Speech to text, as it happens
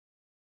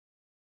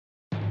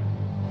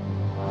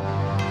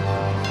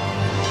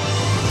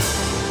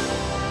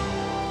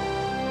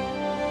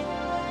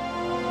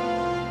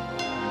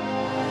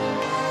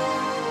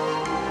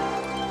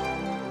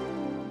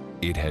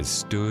It has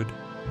stood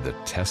the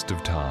test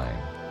of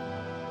time.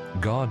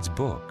 God's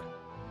book,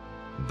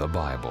 the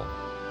Bible,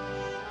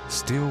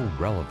 still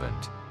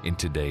relevant in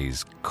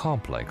today's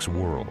complex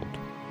world.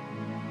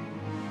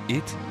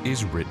 It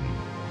is written,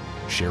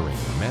 sharing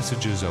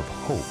messages of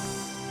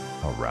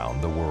hope around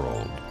the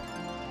world.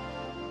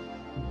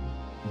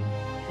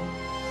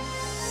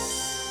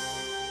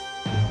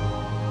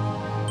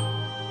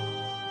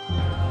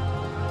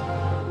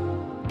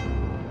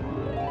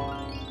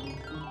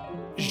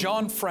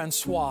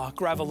 Jean-Francois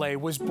Gravelet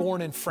was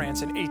born in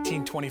France in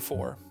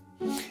 1824.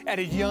 At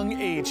a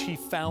young age, he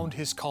found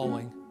his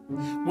calling.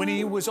 When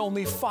he was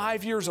only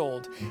 5 years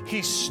old,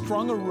 he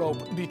strung a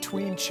rope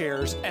between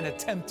chairs and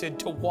attempted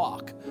to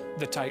walk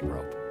the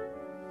tightrope.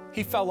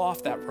 He fell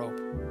off that rope,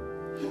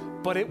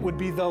 but it would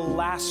be the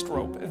last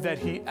rope that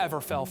he ever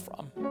fell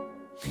from.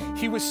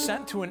 He was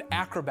sent to an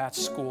acrobat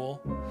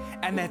school,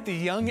 and at the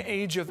young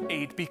age of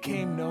 8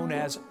 became known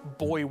as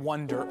Boy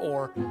Wonder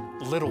or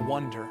Little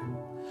Wonder.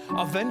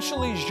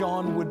 Eventually,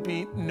 Jean would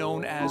be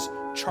known as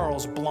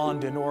Charles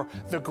Blondin or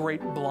the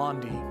Great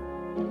Blondie.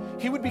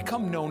 He would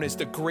become known as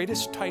the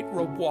greatest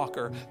tightrope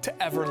walker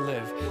to ever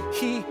live.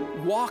 He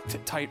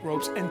walked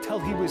tightropes until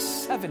he was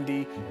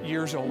 70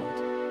 years old.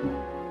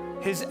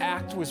 His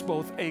act was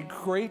both a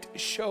great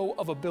show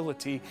of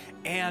ability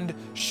and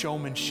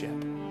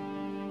showmanship.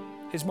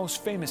 His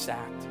most famous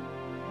act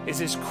is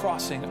his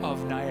crossing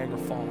of Niagara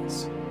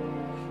Falls.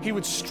 He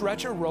would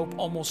stretch a rope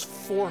almost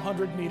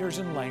 400 meters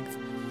in length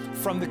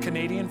from the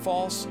Canadian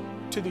Falls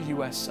to the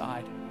U.S.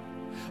 side.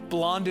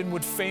 Blondin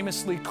would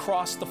famously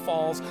cross the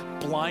falls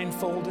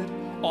blindfolded,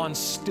 on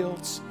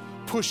stilts,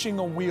 pushing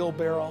a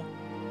wheelbarrow,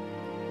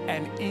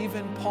 and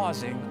even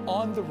pausing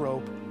on the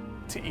rope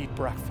to eat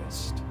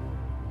breakfast.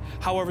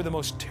 However, the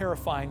most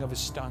terrifying of his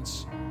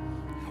stunts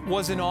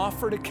was an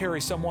offer to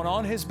carry someone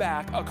on his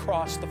back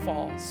across the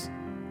falls.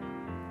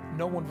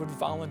 No one would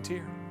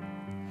volunteer.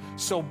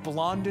 So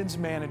Blondin's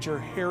manager,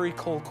 Harry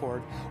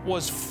Colcord,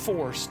 was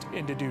forced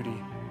into duty.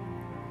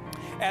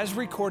 As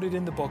recorded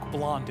in the book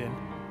Blondin,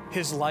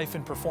 His Life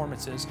and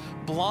Performances,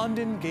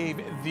 Blondin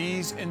gave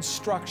these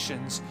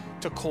instructions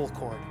to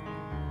Colcord.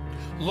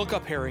 Look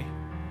up, Harry.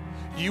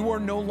 You are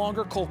no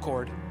longer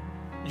Colcord.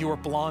 You are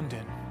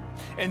Blondin.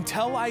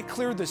 Until I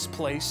clear this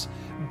place,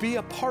 be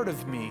a part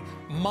of me,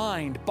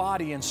 mind,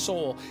 body, and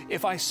soul.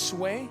 If I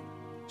sway,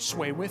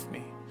 sway with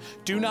me.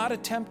 Do not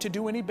attempt to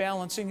do any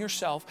balancing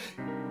yourself.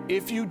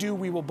 If you do,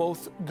 we will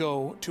both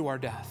go to our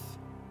death.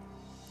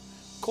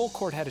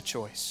 Colcord had a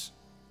choice.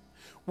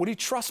 Would he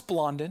trust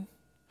Blondin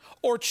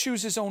or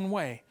choose his own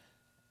way?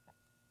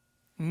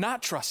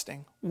 Not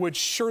trusting would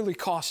surely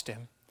cost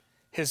him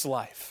his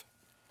life.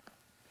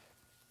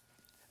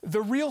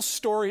 The real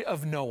story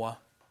of Noah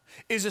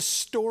is a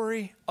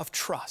story of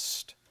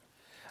trust.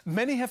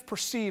 Many have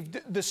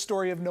perceived the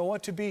story of Noah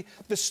to be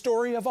the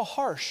story of a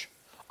harsh,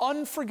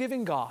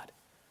 unforgiving God.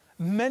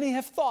 Many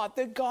have thought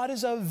that God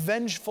is a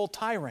vengeful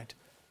tyrant.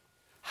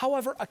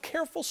 However, a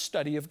careful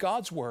study of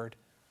God's Word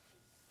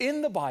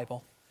in the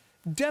Bible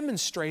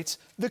demonstrates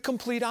the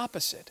complete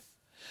opposite.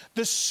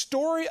 The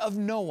story of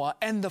Noah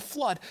and the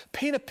flood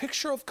paint a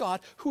picture of God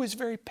who is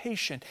very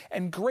patient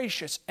and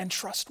gracious and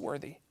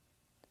trustworthy.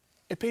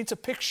 It paints a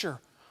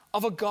picture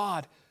of a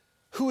God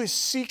who is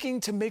seeking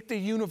to make the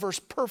universe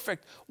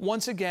perfect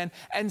once again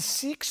and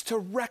seeks to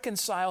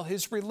reconcile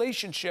his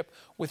relationship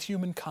with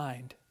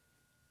humankind.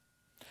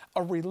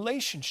 A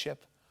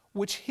relationship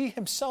which he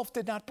himself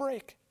did not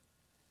break.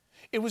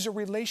 It was a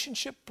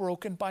relationship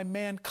broken by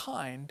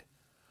mankind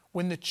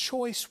when the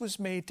choice was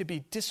made to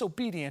be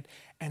disobedient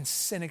and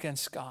sin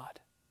against God.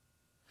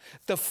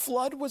 The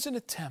flood was an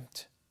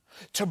attempt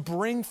to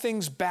bring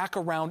things back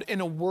around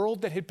in a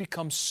world that had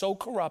become so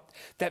corrupt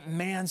that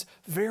man's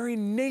very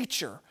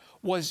nature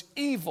was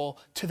evil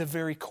to the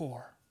very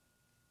core.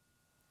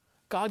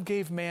 God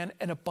gave man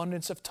an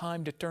abundance of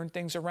time to turn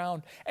things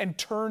around and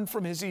turn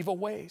from his evil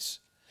ways.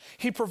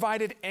 He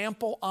provided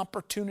ample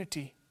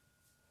opportunity,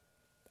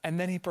 and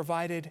then he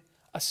provided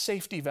a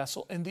safety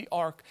vessel in the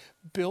ark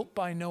built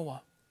by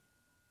Noah.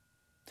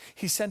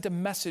 He sent a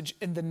message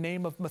in the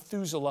name of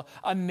Methuselah,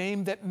 a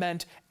name that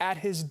meant at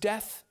his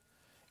death,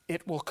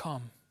 it will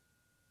come.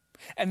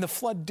 And the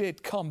flood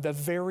did come the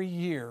very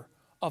year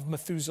of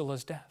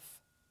Methuselah's death.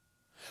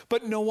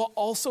 But Noah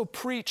also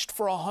preached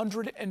for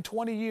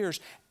 120 years,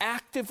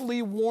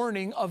 actively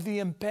warning of the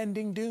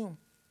impending doom.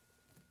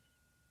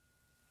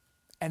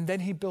 And then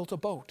he built a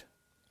boat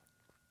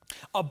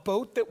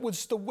that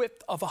was the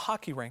width of a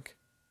hockey rink,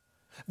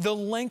 the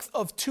length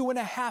of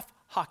 2.5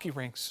 hockey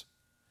rinks,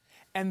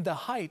 and the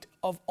height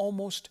of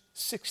almost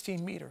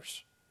 16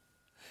 meters.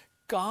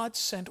 God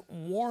sent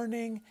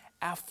warning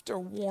after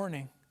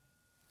warning,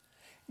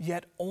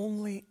 yet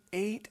only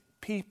 8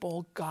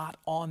 people got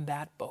on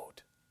that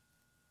boat.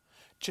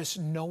 Just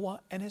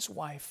Noah and his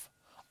wife,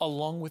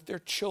 along with their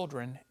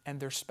children and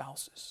their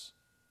spouses.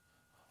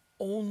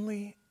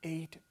 Only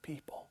 8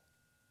 people.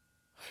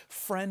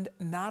 Friend,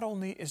 not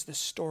only is the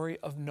story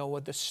of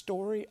Noah the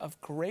story of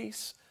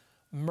grace,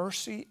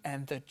 mercy,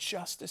 and the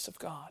justice of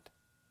God,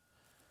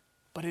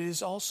 but it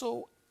is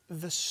also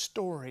the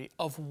story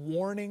of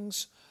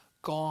warnings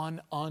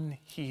gone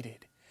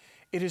unheeded.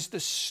 It is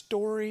the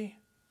story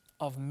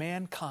of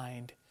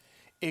mankind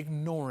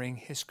ignoring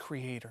his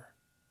Creator.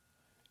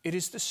 It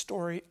is the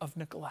story of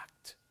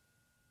neglect.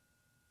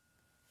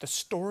 The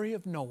story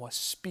of Noah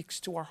speaks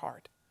to our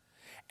heart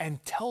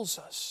and tells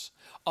us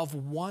of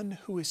one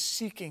who is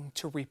seeking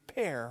to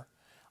repair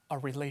a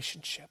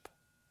relationship.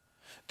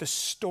 The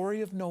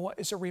story of Noah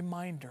is a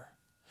reminder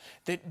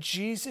that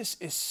Jesus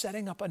is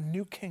setting up a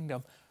new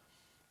kingdom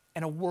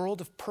and a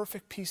world of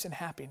perfect peace and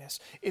happiness.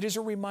 It is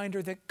a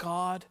reminder that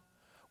God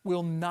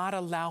will not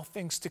allow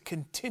things to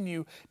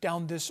continue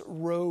down this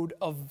road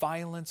of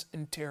violence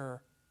and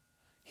terror.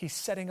 He's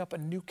setting up a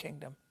new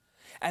kingdom,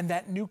 and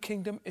that new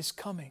kingdom is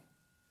coming,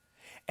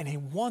 and he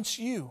wants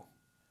you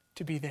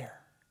to be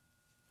there.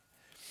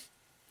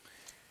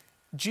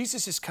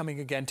 Jesus is coming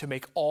again to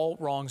make all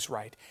wrongs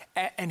right,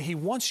 and he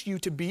wants you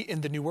to be in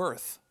the new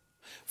earth.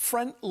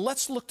 Friend,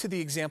 let's look to the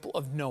example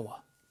of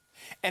Noah.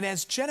 And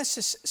as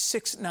Genesis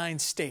 6:9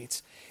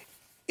 states,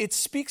 it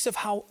speaks of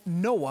how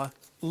Noah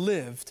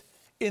lived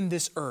in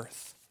this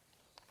earth.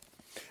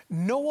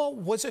 Noah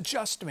was a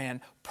just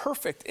man,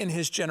 perfect in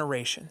his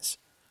generations.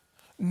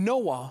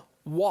 Noah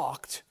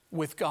walked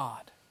with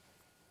God.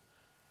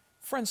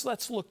 Friends,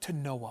 let's look to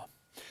Noah,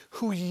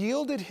 who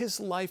yielded his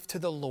life to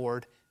the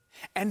Lord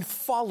and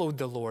followed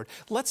the Lord.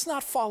 Let's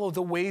not follow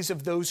the ways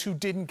of those who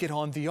didn't get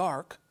on the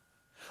ark.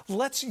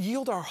 Let's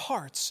yield our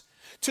hearts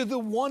to the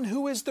one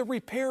who is the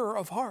repairer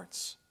of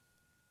hearts.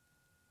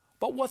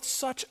 But with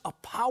such a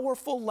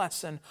powerful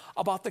lesson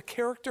about the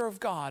character of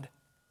God,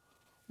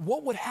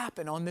 what would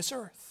happen on this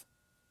earth?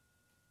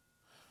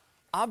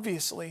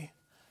 Obviously,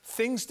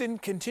 things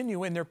didn't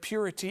continue in their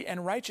purity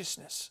and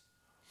righteousness.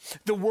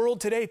 The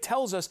world today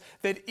tells us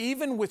that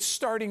even with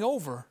starting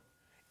over,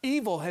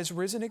 evil has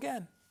risen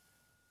again.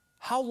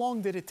 How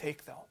long did it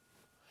take, though?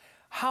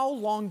 How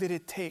long did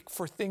it take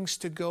for things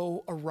to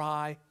go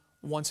awry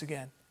once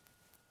again?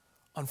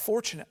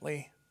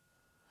 Unfortunately,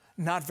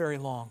 not very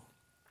long.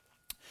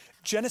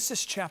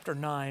 Genesis chapter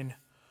 9,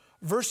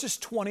 verses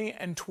 20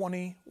 and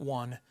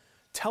 21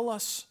 tell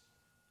us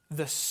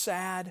the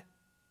sad,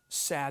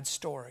 sad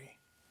story.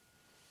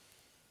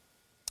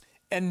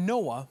 And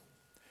Noah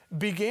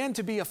began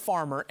to be a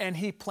farmer, and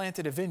he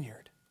planted a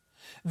vineyard.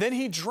 Then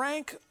he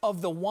drank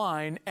of the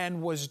wine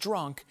and was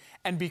drunk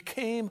and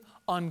became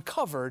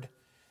uncovered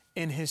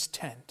in his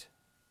tent.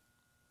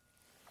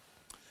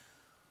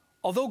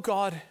 Although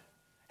God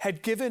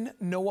had given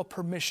Noah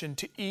permission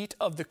to eat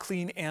of the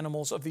clean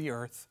animals of the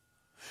earth,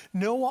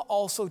 Noah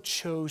also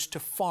chose to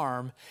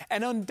farm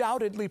and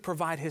undoubtedly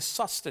provide his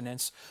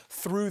sustenance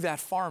through that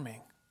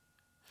farming.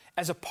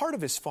 As a part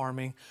of his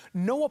farming,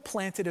 Noah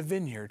planted a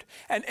vineyard,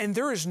 and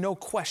there is no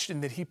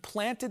question that he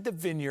planted the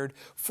vineyard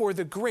for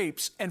the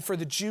grapes and for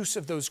the juice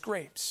of those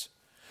grapes.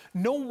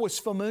 Noah was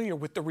familiar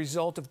with the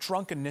result of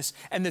drunkenness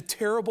and the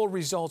terrible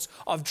results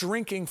of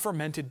drinking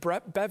fermented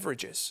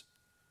beverages.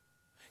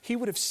 He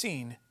would have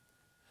seen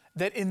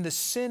that in the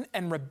sin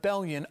and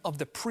rebellion of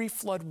the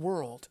pre-flood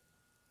world,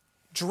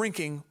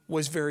 drinking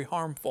was very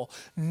harmful.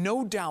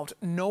 No doubt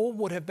Noah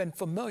would have been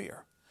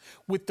familiar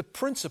with the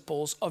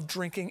principles of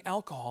drinking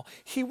alcohol.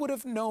 He would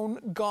have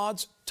known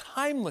God's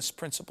timeless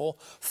principle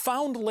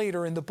found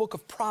later in the book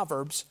of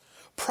Proverbs,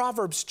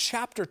 Proverbs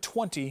chapter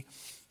 20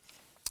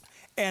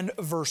 and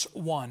verse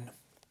 1.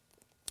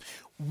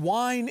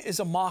 Wine is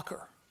a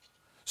mocker,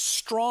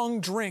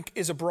 strong drink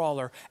is a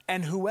brawler,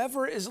 and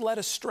whoever is led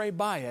astray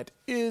by it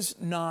is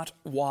not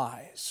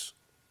wise.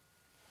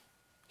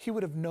 He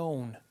would have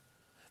known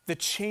the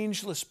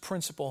changeless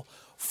principle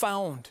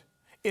found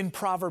in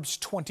Proverbs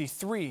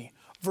 23,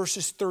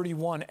 verses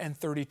 31 and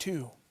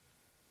 32.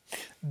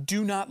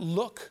 Do not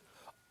look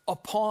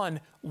upon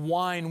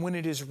wine when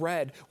it is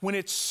red, when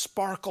it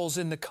sparkles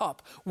in the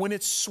cup, when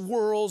it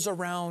swirls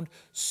around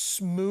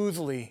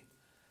smoothly.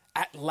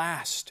 At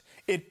last,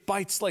 it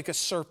bites like a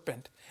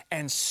serpent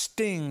and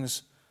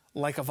stings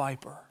like a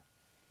viper.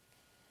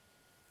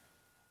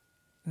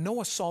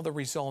 Noah saw the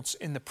results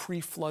in the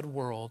pre-flood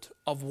world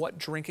of what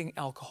drinking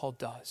alcohol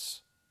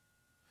does.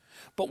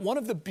 But one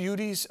of the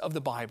beauties of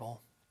the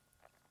Bible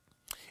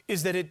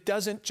is that it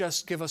doesn't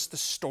just give us the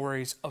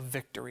stories of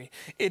victory.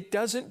 It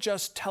doesn't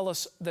just tell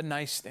us the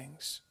nice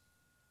things,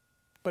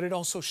 but it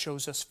also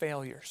shows us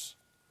failures.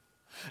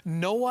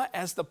 Noah,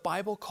 as the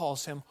Bible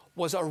calls him,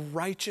 was a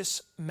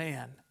righteous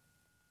man.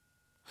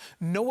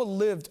 Noah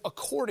lived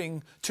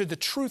according to the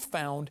truth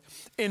found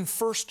in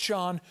 1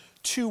 John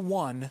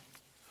 2:1,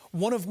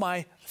 one of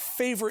my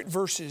favorite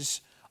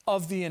verses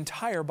of the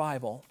entire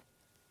Bible.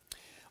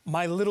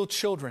 My little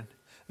children,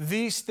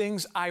 these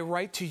things I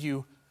write to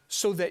you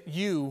so that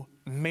you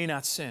may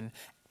not sin.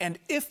 And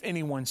if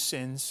anyone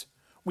sins,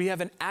 we have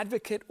an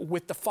advocate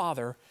with the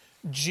Father,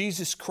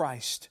 Jesus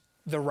Christ,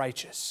 the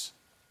righteous.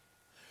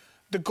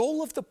 The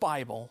goal of the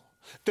Bible,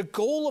 the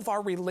goal of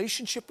our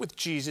relationship with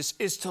Jesus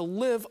is to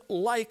live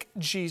like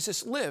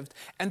Jesus lived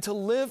and to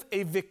live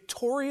a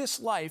victorious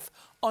life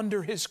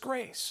under His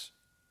grace.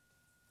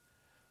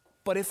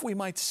 But if we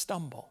might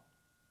stumble,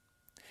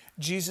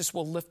 Jesus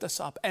will lift us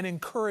up and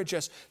encourage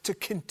us to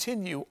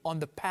continue on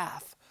the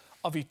path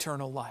of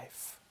eternal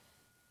life.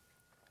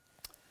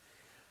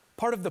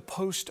 Part of the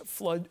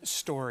post-flood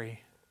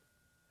story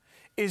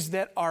is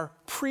that our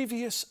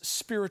previous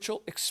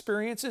spiritual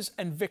experiences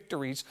and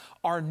victories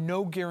are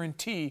no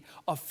guarantee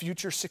of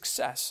future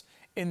success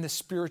in the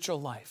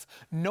spiritual life.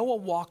 Noah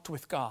walked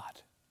with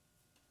God,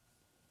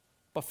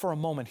 but for a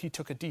moment he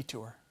took a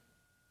detour.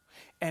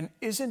 And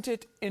isn't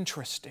it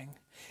interesting?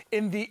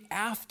 In the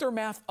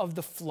aftermath of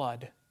the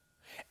flood,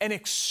 an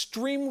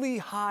extremely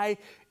high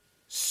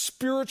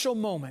spiritual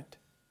moment,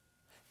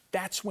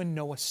 that's when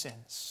Noah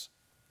sins.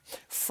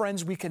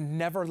 Friends, we can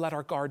never let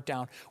our guard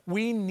down.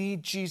 We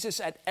need Jesus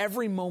at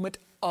every moment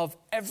of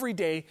every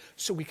day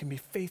so we can be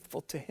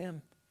faithful to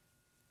him.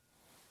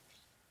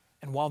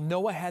 And while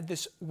Noah had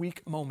this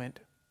weak moment,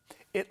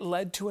 it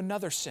led to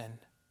another sin.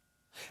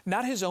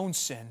 Not his own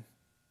sin,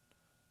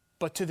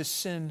 but to the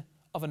sin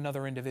of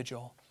another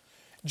individual.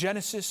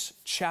 Genesis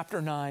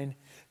chapter 9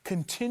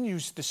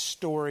 continues the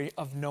story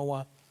of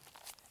Noah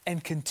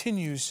and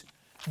continues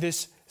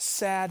this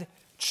sad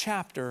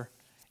chapter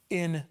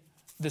in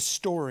the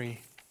story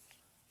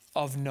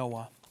of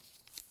Noah.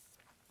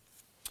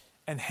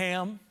 And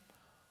Ham,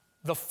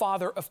 the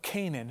father of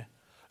Canaan,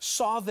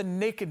 saw the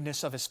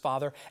nakedness of his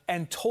father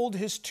and told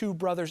his two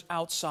brothers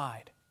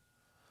outside.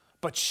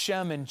 But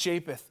Shem and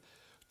Japheth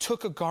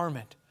took a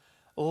garment,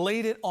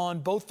 laid it on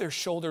both their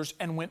shoulders,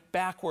 and went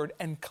backward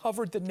and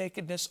covered the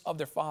nakedness of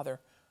their father.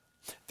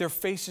 Their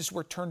faces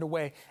were turned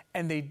away,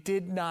 and they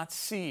did not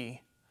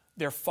see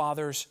their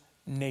father's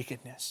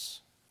nakedness.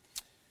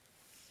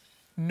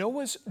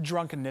 Noah's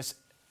drunkenness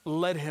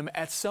led him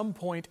at some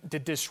point to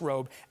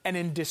disrobe, and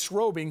in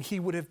disrobing, he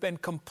would have been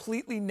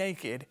completely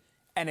naked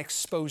and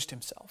exposed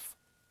himself.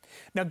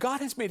 Now,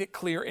 God has made it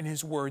clear in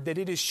his word that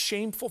it is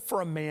shameful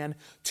for a man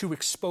to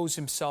expose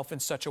himself in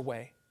such a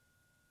way.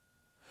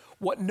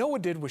 What Noah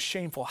did was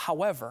shameful.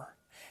 However,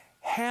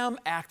 Ham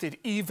acted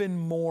even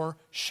more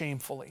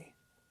shamefully.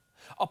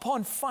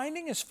 Upon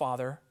finding his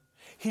father,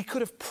 he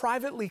could have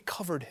privately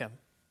covered him.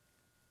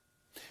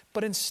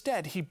 But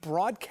instead, he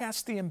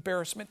broadcast the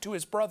embarrassment to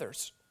his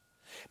brothers.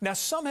 Now,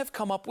 some have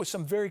come up with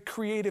some very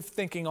creative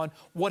thinking on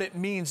what it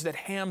means that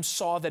Ham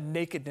saw the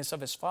nakedness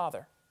of his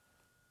father.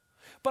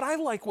 But I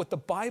like what the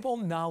Bible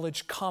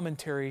Knowledge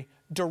Commentary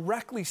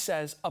directly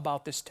says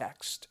about this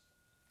text.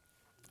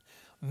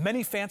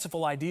 Many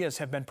fanciful ideas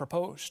have been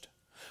proposed,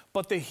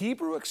 but the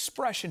Hebrew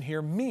expression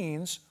here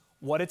means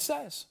what it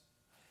says.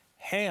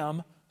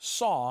 Ham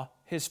saw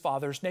his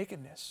father's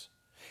nakedness.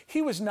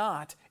 He was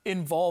not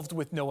involved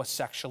with Noah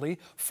sexually,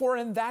 for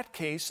in that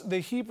case, the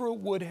Hebrew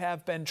would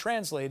have been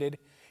translated,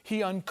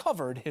 he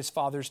uncovered his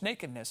father's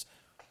nakedness.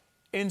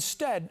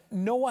 Instead,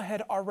 Noah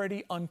had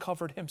already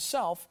uncovered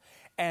himself,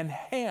 and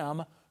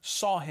Ham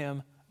saw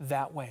him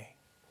that way.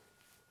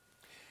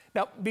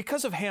 Now,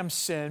 because of Ham's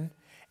sin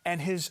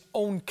and his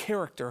own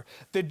character,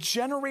 the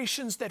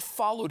generations that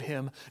followed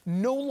him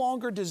no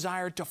longer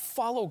desired to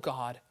follow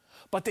God,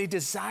 but they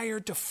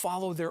desired to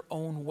follow their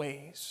own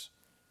ways.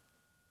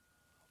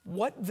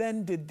 What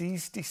then did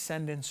these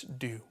descendants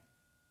do?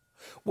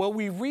 Well,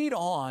 we read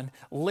on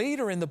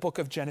later in the book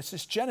of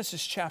Genesis,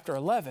 Genesis chapter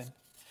 11,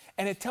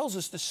 and it tells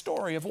us the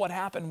story of what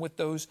happened with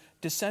those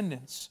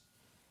descendants.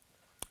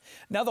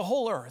 Now, the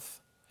whole earth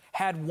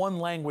had one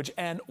language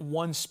and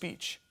one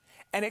speech,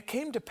 and it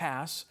came to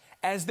pass,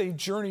 as they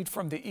journeyed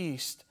from the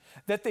east,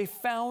 that they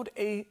found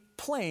a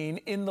plain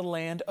in the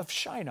land of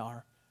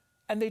Shinar,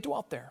 and they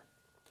dwelt there.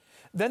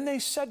 Then they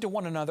said to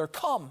one another,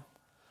 "Come,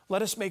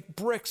 let us make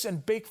bricks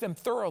and bake them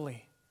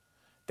thoroughly."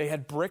 They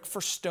had brick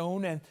for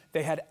stone and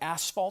they had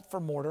asphalt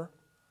for mortar.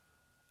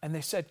 And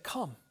they said,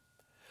 "Come,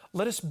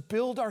 let us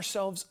build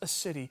ourselves a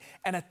city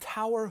and a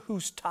tower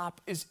whose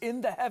top is in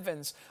the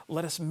heavens.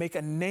 Let us make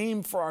a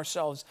name for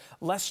ourselves,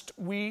 lest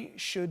we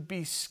should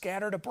be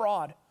scattered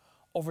abroad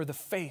over the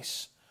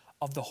face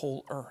of the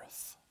whole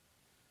earth."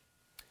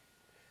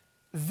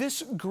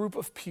 This group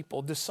of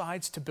people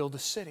decides to build a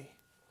city.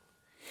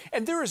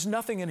 And there is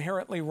nothing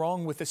inherently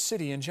wrong with a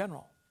city in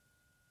general.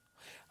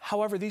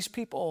 However, these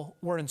people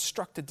were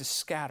instructed to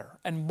scatter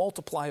and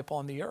multiply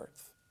upon the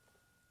earth.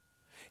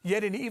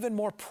 Yet an even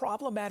more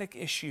problematic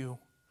issue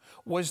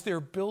was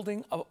their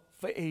building of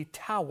a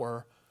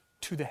tower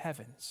to the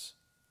heavens.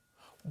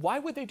 Why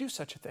would they do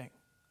such a thing?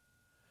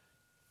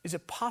 Is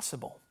it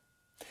possible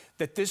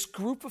that this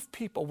group of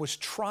people was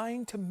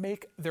trying to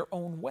make their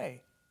own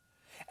way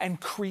and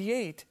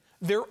create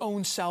their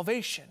own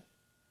salvation?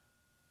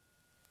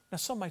 Now,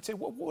 some might say,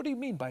 well, what do you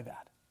mean by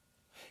that?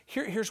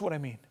 Here's what I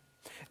mean.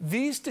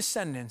 These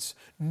descendants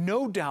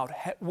no doubt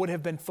would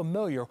have been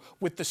familiar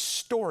with the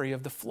story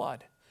of the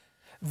flood.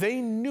 They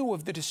knew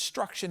of the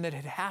destruction that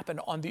had happened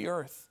on the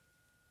earth.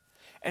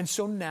 And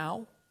so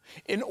now,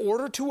 in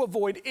order to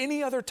avoid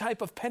any other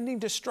type of pending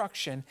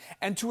destruction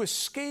and to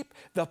escape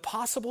the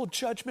possible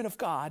judgment of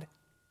God,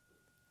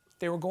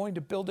 they were going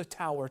to build a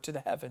tower to the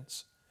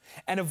heavens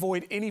and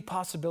avoid any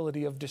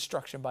possibility of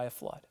destruction by a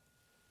flood.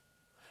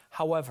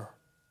 However,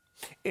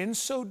 in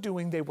so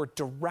doing, they were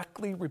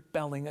directly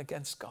rebelling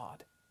against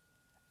God.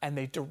 and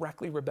they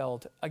directly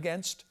rebelled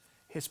against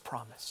his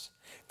promise.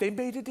 They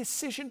made a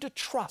decision to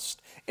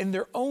trust in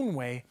their own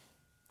way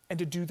and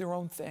to do their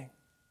own thing.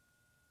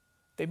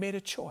 They made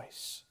a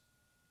choice.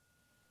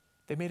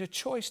 They made a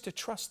choice to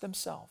trust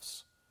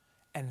themselves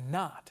and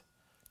not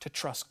to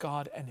trust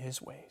God and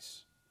his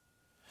ways.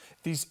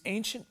 These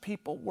ancient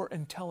people were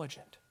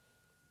intelligent,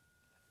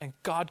 and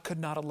God could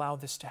not allow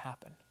this to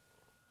happen.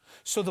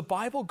 So the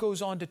Bible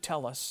goes on to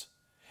tell us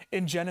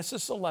in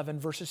Genesis 11,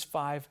 verses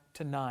 5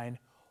 to 9,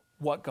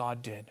 what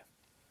God did.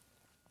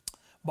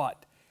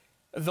 But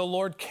the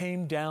Lord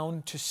came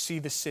down to see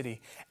the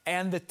city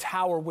and the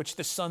tower which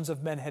the sons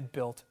of men had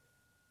built.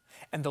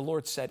 And the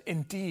Lord said,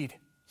 indeed,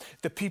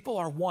 the people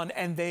are one,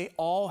 and they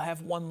all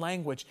have one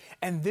language.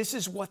 And this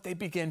is what they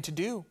begin to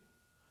do.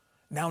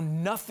 Now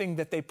nothing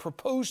that they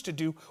propose to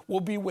do will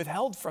be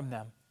withheld from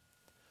them.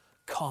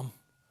 Come,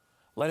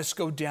 let us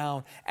go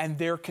down and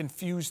there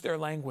confuse their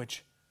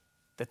language,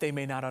 that they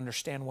may not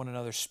understand one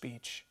another's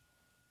speech.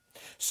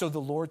 So the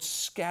Lord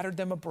scattered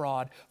them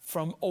abroad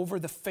from over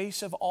the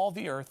face of all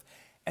the earth,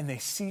 and they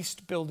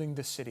ceased building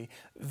the city.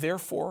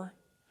 Therefore,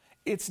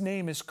 its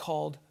name is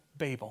called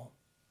Babel,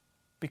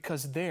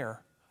 because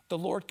there the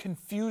Lord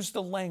confused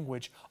the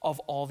language of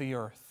all the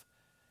earth.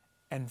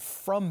 And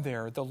from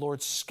there the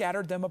Lord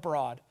scattered them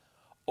abroad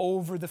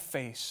over the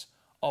face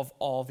of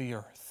all the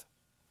earth.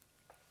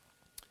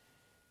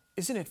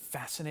 Isn't it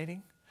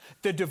fascinating?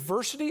 The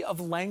diversity of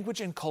language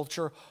and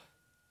culture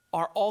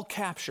are all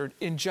captured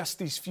in just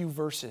these few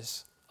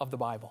verses of the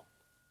Bible.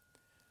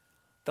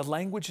 The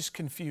language is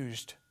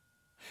confused.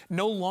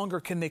 No longer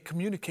can they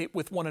communicate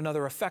with one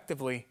another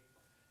effectively,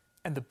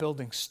 and the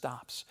building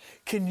stops.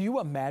 Can you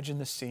imagine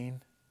the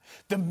scene?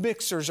 The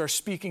mixers are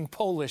speaking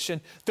Polish, and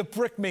the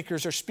brick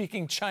makers are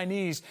speaking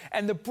Chinese,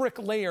 and the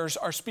bricklayers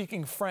are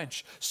speaking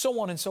French,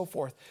 so on and so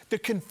forth. The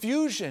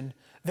confusion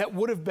that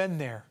would have been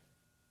there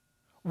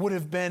would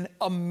have been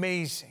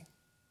amazing.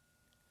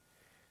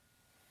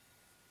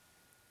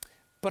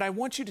 But I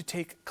want you to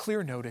take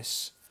clear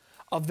notice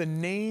of the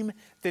name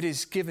that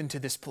is given to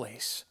this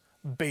place,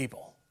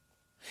 Babel.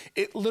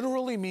 It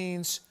literally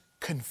means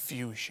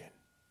confusion.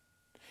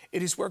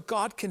 It is where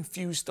God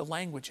confused the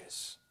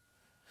languages.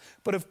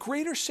 But of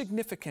greater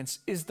significance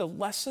is the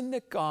lesson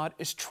that God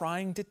is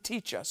trying to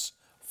teach us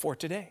for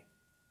today.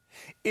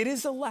 It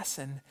is a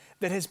lesson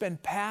that has been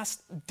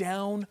passed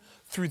down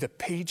through the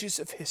pages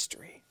of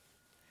history.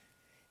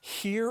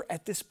 Here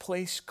at this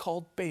place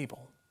called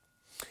Babel,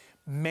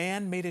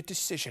 man made a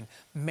decision,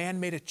 man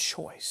made a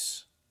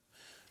choice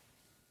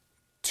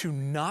to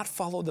not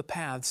follow the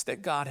paths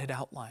that God had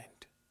outlined.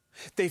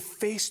 They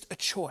faced a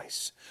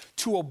choice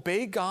to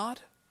obey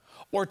God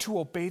or to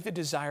obey the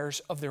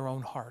desires of their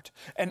own heart,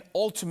 and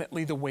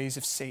ultimately the ways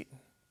of Satan.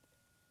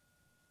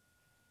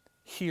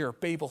 Here,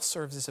 Babel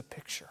serves as a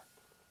picture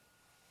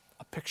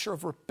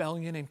of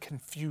rebellion and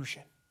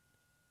confusion,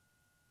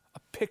 a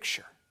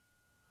picture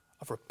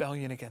of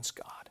rebellion against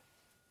God.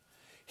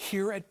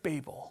 Here at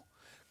Babel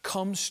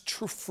comes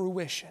to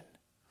fruition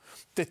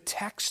the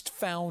text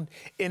found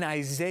in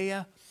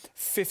Isaiah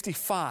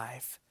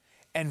 55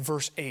 and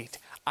verse 8.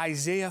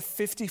 Isaiah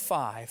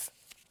 55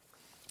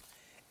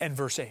 and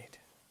verse 8.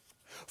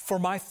 For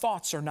my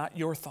thoughts are not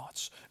your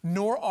thoughts,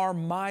 nor are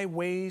my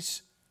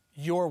ways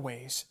your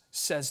ways,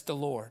 says the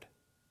Lord.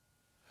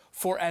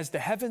 For as the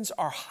heavens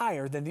are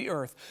higher than the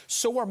earth,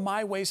 so are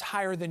my ways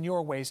higher than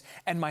your ways,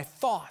 and my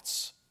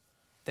thoughts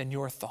than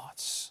your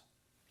thoughts.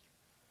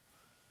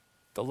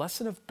 The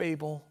lesson of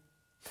Babel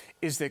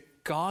is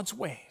that God's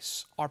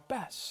ways are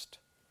best.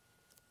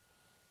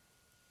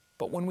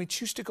 But when we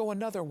choose to go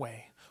another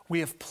way, we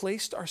have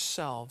placed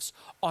ourselves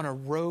on a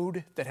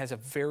road that has a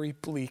very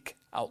bleak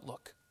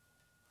outlook.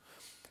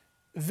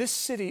 This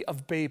city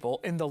of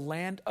Babel in the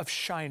land of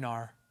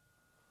Shinar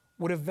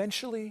would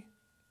eventually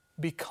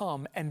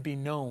become and be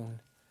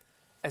known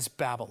as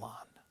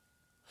Babylon.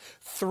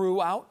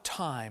 Throughout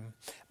time,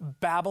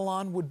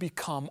 Babylon would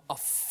become a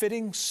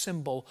fitting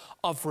symbol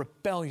of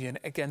rebellion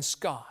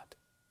against God.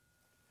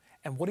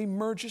 And what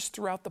emerges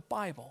throughout the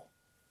Bible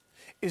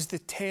is the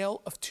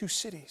tale of two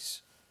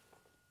cities.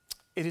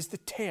 It is the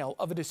tale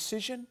of a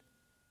decision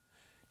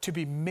to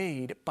be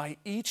made by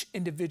each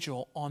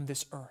individual on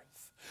this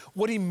earth.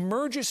 What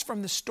emerges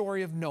from the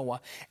story of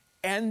Noah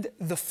and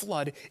the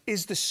flood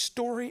is the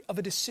story of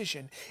a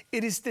decision.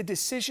 It is the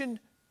decision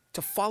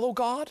to follow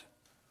God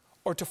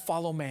or to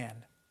follow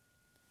man.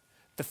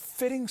 The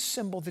fitting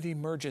symbol that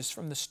emerges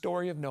from the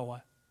story of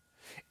Noah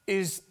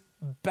is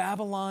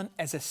Babylon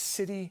as a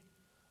city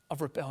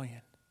of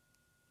rebellion.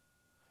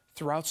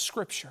 Throughout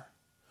Scripture,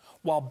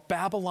 while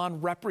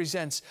Babylon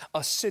represents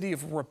a city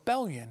of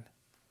rebellion,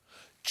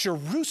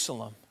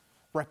 Jerusalem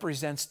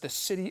represents the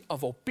city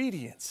of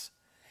obedience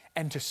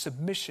and to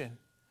submission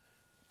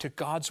to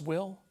God's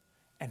will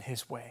and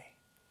His way.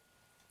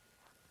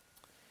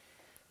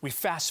 We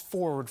fast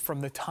forward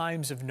from the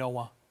times of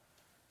Noah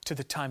to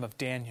the time of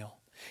Daniel.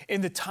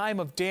 In the time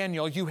of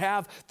Daniel, you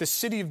have the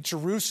city of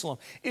Jerusalem.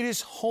 It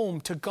is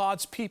home to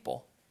God's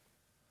people.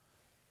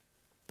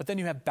 But then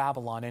you have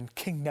Babylon and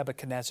King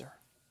Nebuchadnezzar.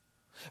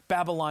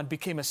 Babylon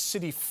became a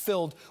city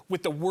filled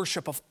with the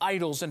worship of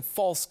idols and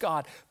false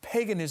god.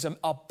 Paganism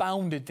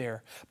abounded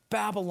there.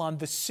 Babylon,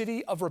 the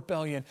city of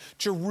rebellion.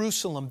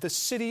 Jerusalem, the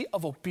city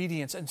of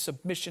obedience and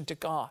submission to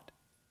God.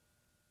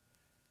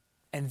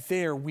 And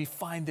there we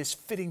find this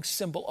fitting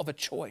symbol of a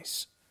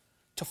choice: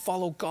 to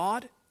follow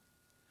God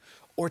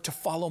or to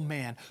follow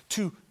man,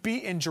 to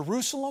be in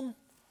Jerusalem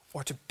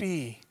or to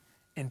be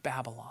in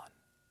Babylon.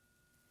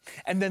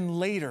 And then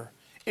later,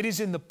 it is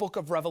in the book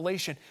of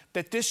Revelation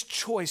that this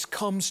choice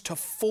comes to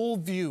full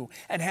view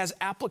and has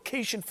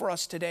application for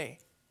us today.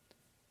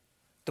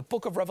 The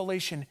book of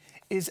Revelation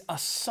is a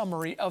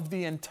summary of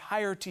the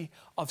entirety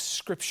of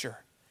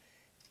Scripture.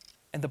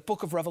 And the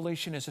book of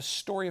Revelation is a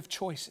story of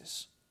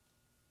choices,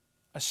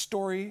 a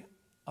story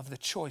of the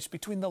choice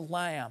between the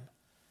Lamb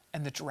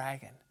and the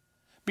dragon,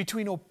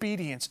 between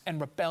obedience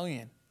and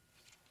rebellion,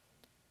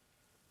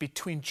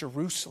 between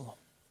Jerusalem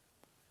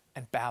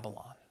and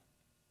Babylon.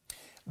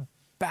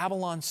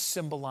 Babylon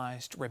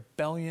symbolized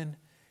rebellion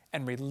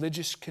and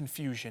religious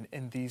confusion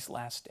in these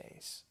last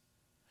days.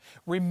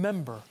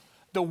 Remember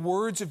the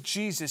words of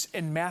Jesus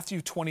in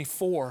Matthew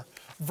 24,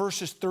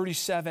 verses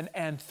 37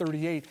 and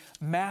 38.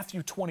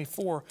 Matthew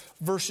 24,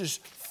 verses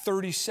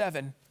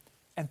 37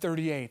 and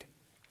 38.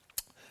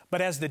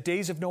 But as the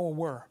days of Noah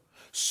were,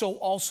 so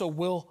also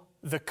will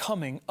the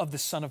coming of the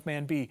Son of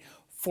Man be.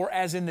 For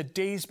as in the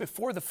days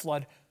before the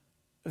flood,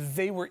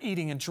 they were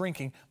eating and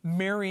drinking,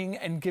 marrying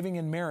and giving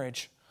in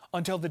marriage,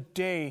 until the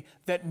day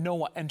that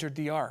Noah entered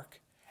the ark,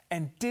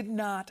 and did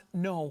not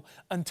know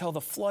until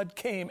the flood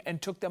came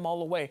and took them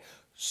all away,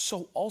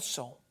 so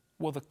also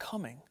will the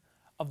coming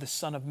of the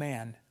Son of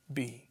Man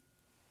be.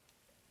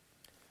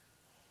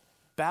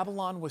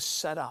 Babylon was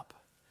set up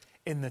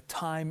in the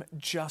time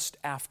just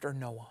after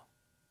Noah.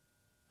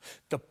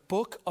 The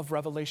book of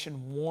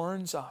Revelation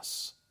warns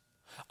us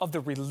of the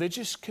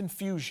religious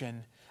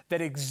confusion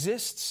that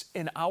exists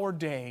in our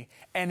day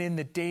and in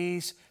the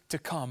days to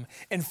come.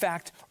 In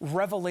fact,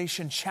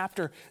 Revelation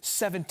chapter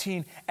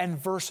 17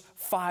 and verse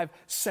 5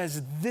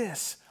 says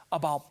this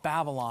about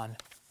Babylon: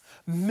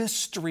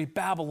 Mystery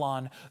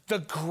Babylon, the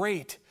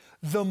great,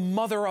 the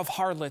mother of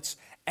harlots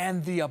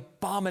and the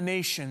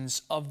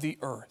abominations of the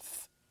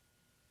earth.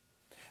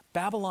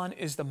 Babylon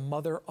is the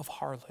mother of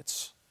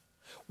harlots.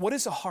 What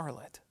is a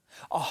harlot?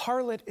 A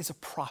harlot is a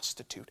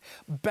prostitute.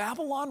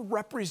 Babylon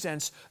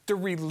represents the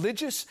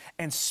religious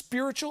and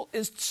spiritual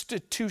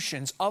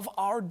institutions of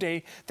our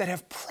day that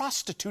have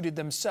prostituted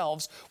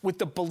themselves with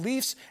the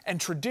beliefs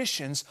and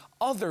traditions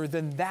other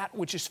than that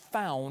which is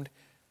found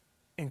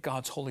in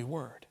God's holy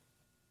word.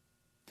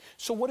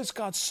 So what is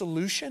God's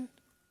solution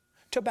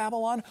to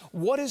Babylon?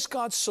 What is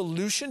God's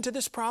solution to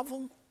this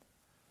problem?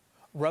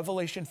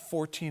 Revelation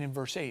 14 and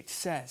verse 8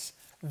 says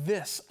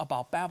this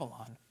about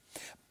Babylon: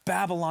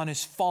 Babylon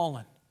is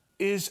fallen,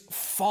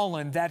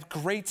 that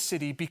great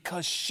city,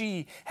 because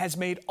she has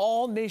made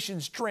all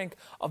nations drink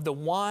of the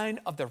wine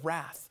of the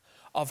wrath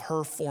of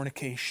her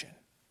fornication.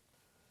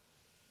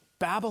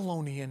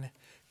 Babylonian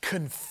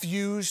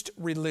confused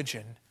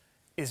religion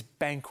is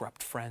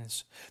bankrupt,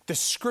 friends. The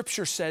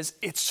scripture says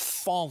it's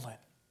fallen.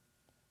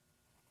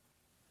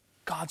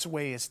 God's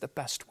way is the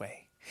best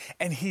way,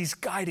 and He's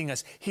guiding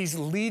us. He's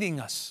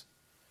leading us.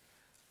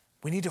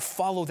 We need to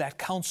follow that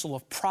counsel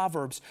of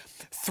Proverbs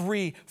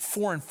 3,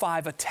 4, and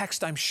 5, a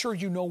text I'm sure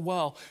you know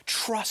well.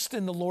 Trust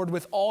in the Lord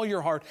with all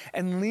your heart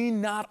and lean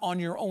not on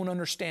your own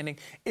understanding.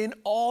 In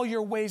all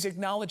your ways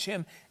acknowledge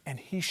Him, and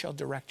He shall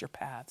direct your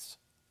paths.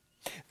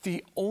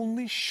 The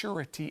only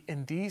surety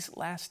in these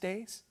last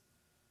days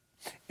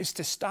is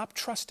to stop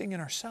trusting in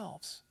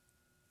ourselves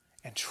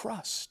and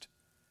trust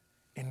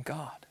in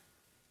God.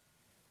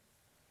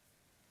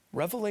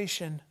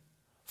 Revelation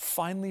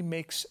finally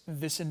makes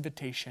this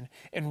invitation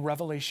in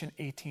Revelation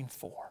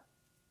 18:4,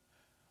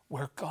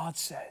 where God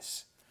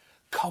says,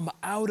 "Come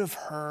out of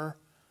her,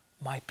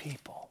 my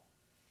people."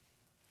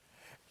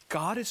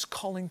 God is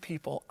calling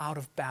people out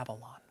of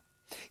Babylon.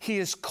 He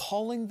is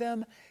calling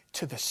them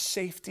to the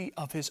safety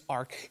of His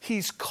ark.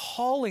 He's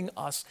calling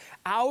us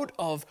out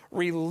of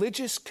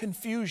religious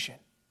confusion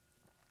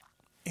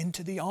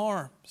into the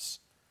arms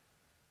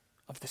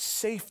of the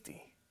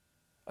safety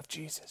of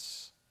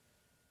Jesus.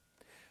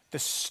 The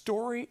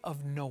story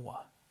of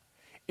Noah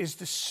is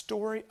the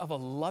story of a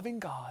loving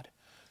God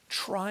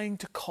trying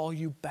to call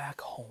you back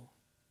home.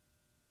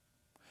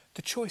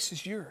 The choice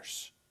is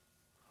yours.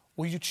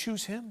 Will you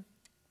choose Him,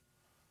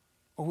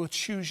 or will you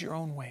choose your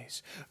own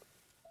ways?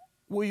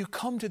 Will you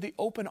come to the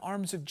open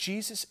arms of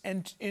Jesus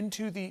and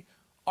into the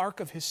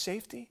ark of His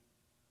safety?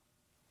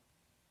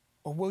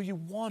 Or will you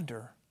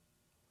wander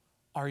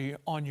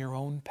on your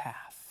own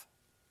path?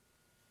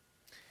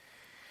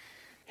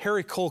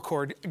 Harry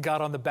Colcord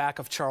got on the back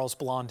of Charles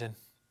Blondin,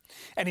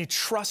 and he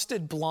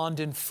trusted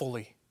Blondin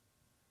fully.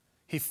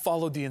 He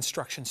followed the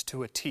instructions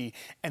to a T,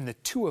 and the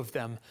two of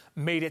them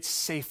made it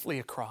safely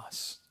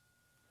across.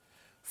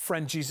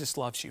 Friend, Jesus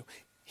loves you.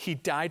 He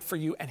died for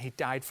you, and He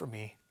died for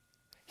me.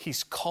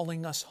 He's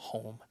calling us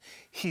home.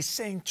 He's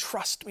saying,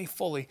 trust me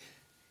fully.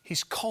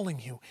 He's calling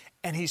you,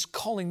 and He's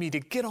calling me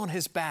to get on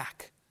His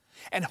back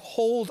and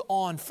hold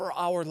on for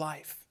our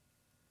life.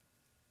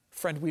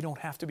 Friend, we don't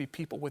have to be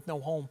people with no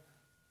home.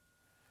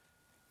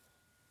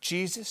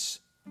 Jesus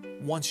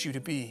wants you to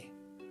be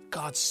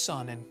God's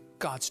son and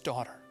God's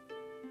daughter.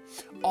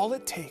 All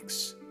it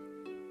takes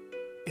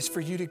is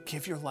for you to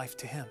give your life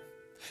to Him.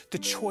 The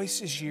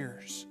choice is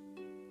yours.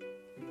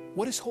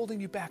 What is holding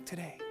you back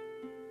today?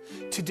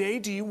 Today,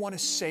 do you want to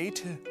say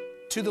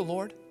to the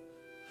Lord,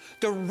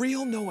 the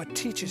real Noah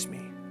teaches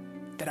me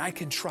that I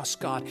can trust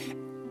God,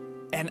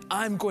 and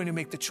I'm going to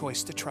make the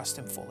choice to trust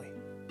Him fully.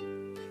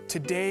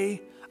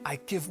 Today, I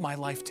give my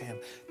life to Him.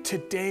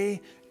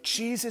 Today,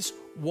 Jesus,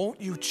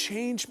 won't you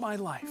change my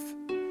life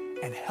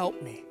and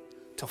help me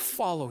to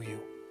follow you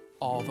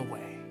all the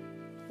way?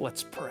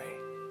 Let's pray.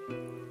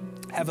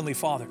 Heavenly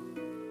Father,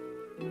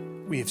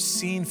 we have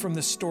seen from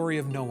the story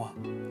of Noah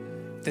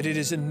that it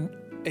is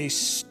a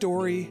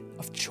story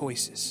of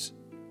choices.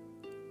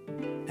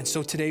 And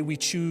so today we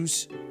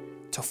choose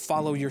to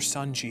follow your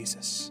Son,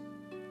 Jesus.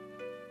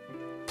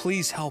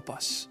 Please help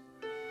us.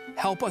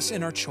 Help us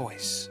in our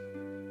choice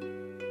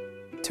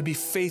to be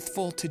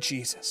faithful to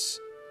Jesus.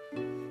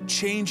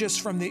 Change us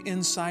from the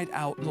inside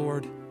out,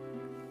 Lord,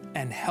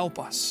 and help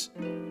us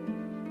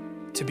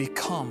to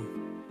become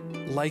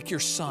like your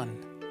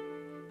Son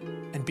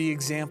and be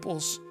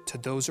examples to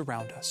those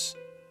around us.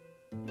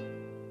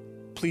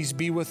 Please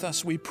be with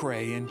us, we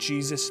pray, in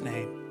Jesus'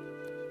 name.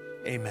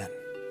 Amen.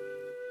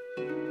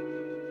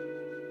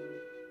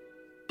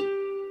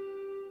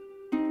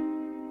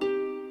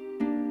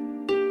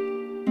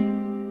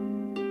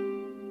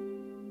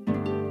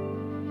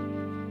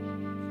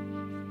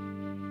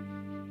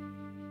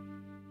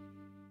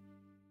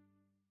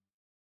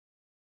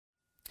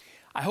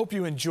 I hope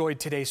you enjoyed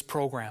today's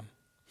program.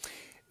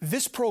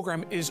 This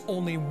program is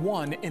only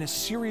one in a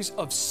series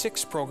of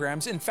 6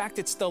 programs. In fact,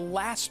 it's the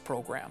last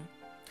program.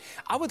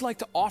 I would like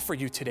to offer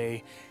you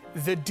today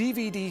the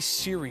DVD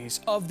series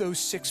of those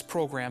 6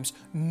 programs,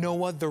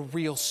 Noah, the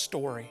Real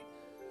Story,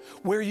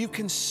 where you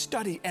can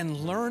study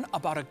and learn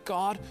about a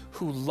God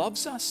who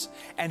loves us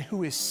and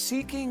who is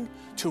seeking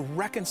to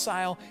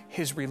reconcile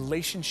His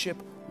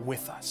relationship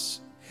with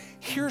us.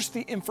 Here's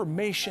the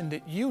information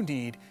that you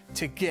need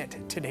to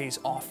get today's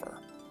offer.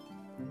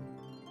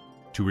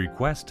 To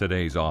request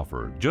today's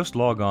offer, just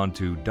log on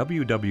to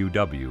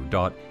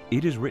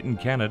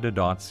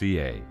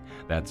www.itiswrittencanada.ca.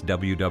 That's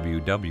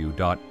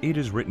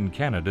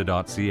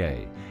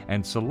www.itiswrittencanada.ca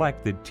and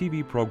select the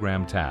TV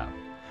program tab.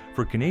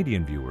 For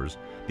Canadian viewers,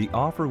 the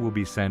offer will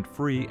be sent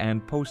free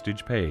and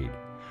postage paid.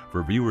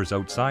 For viewers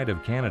outside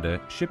of Canada,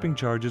 shipping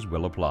charges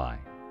will apply.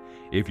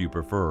 If you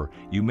prefer,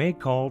 you may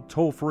call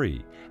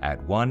toll-free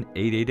at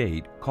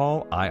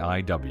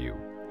 1-888-CALL-IIW.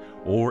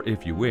 Or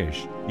if you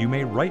wish, you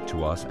may write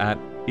to us at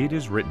It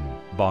Is Written,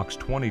 Box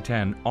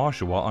 2010,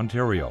 Oshawa,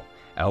 Ontario,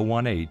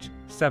 L1H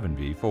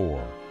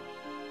 7V4.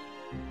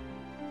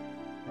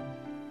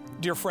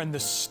 Dear friend, the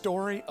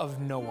story of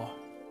Noah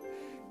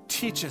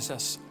teaches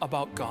us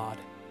about God,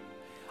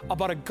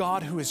 about a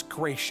God who is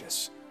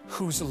gracious,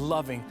 who's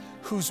loving,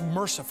 who's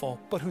merciful,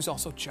 but who's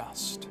also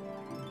just.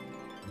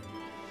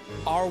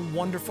 Our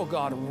wonderful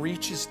God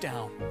reaches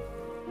down,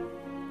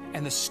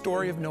 and the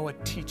story of Noah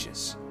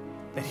teaches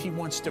that He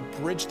wants to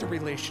bridge the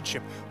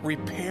relationship,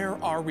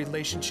 repair our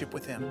relationship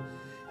with Him,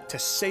 to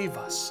save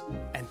us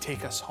and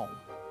take us home.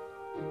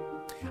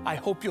 I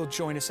hope you'll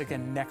join us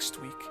again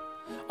next week.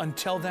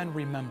 Until then,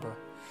 remember,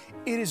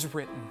 it is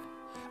written,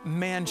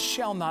 man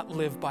shall not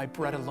live by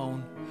bread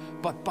alone,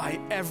 but by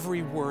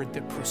every word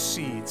that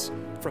proceeds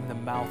from the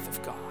mouth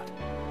of God.